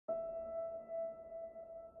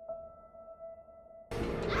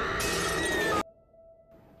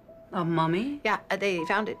A mummy? Yeah, they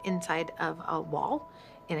found it inside of a wall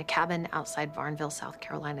in a cabin outside Varnville, South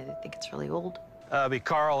Carolina. They think it's really old. Be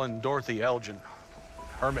Carl and Dorothy Elgin,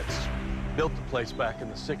 hermits. Built the place back in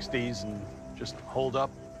the 60s and just holed up.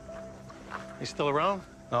 He's still around?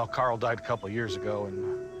 No, Carl died a couple years ago,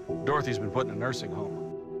 and Dorothy's been put in a nursing home.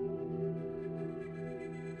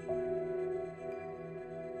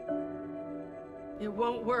 It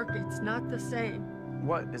won't work. It's not the same.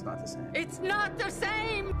 What is not the same? It's not the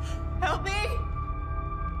same! Help me!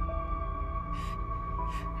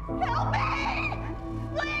 Help me!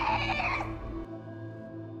 Please!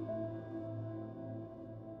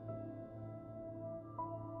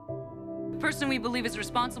 The person we believe is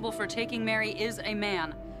responsible for taking Mary is a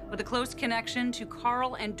man with a close connection to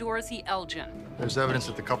Carl and Dorothy Elgin. There's evidence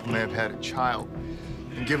that the couple may have had a child.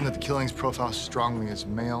 And given that the killings profile strongly as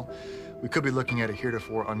male, we could be looking at a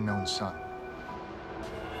heretofore unknown son.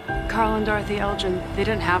 Carl and Dorothy Elgin, they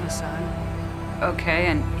didn't have a son. Okay,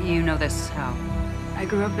 and you know this how? I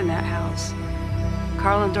grew up in that house.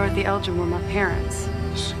 Carl and Dorothy Elgin were my parents.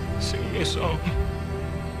 Sing me a song.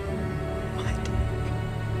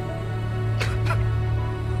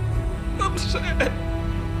 I'm sad.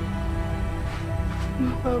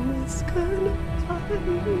 Mama's gonna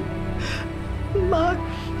find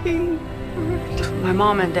Mockingbird. My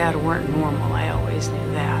mom and dad weren't normal, I always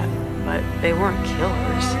knew that. But they weren't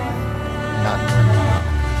killers. Not.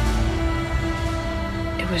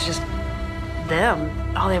 It was just them.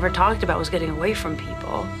 All they ever talked about was getting away from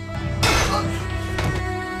people.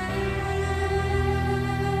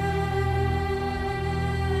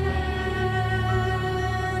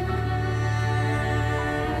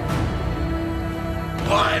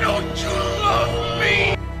 Why don't you love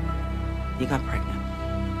me? You got pregnant.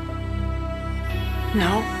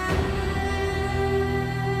 No.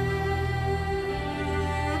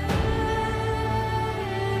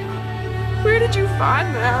 Where did you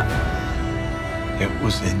find that? It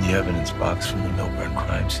was in the evidence box from the Milburn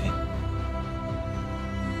crime scene.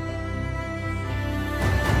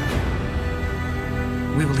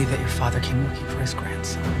 We believe that your father came looking for his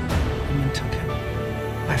grandson and then took him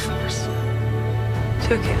by force.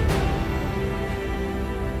 Took him.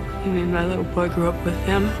 You mean my little boy grew up with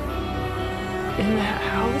them? In that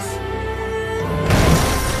house?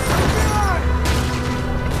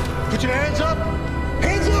 Put your hands up!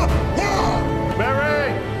 Hands up! Now!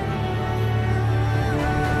 Mary!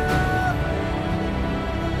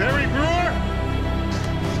 Mary Brewer?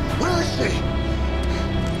 Where is she?